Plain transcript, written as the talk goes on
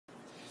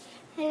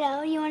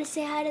Hello, you want to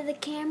say hi to the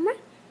camera?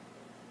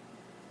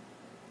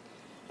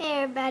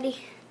 Hey everybody,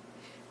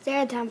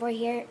 Sarah Tomboy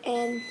here,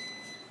 and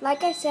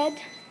like I said,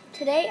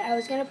 today I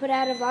was going to put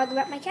out a vlog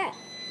about my cat.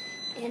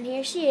 And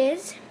here she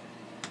is.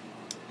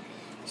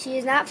 She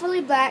is not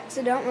fully black,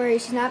 so don't worry,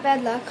 she's not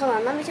bad luck. Hold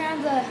on, let me turn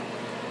on the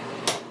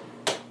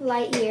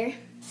light here.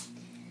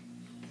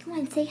 Come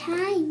on, say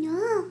hi.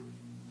 No,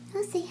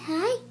 say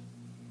hi.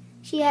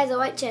 She has a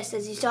white chest,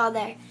 as you saw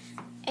there.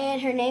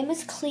 And her name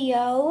is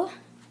Cleo.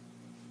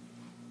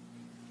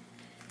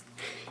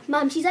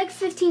 Mom, she's like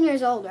 15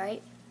 years old,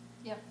 right?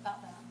 Yep,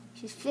 about that.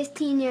 She's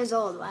 15 years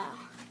old, wow.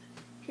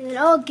 She's an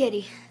old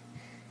kitty.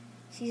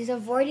 She's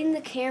avoiding the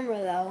camera,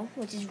 though,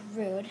 which is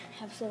rude,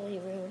 absolutely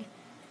rude.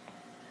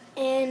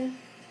 And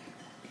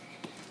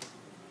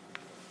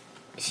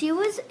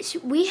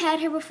we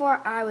had her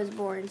before I was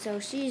born, so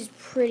she's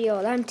pretty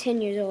old. I'm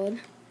 10 years old.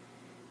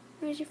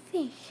 Where's your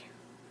face?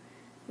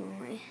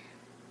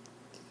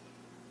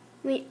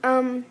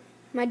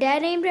 My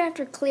dad named her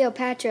after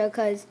Cleopatra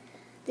because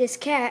this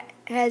cat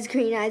has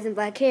green eyes and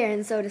black hair,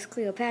 and so does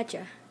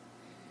Cleopatra.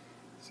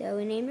 So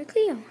we named her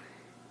Cleo.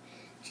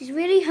 She's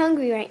really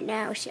hungry right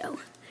now, so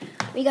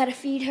we gotta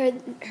feed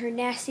her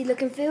nasty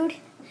looking food.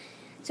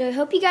 So I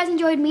hope you guys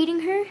enjoyed meeting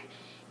her,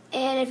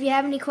 and if you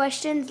have any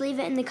questions, leave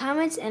it in the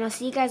comments, and I'll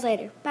see you guys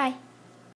later. Bye.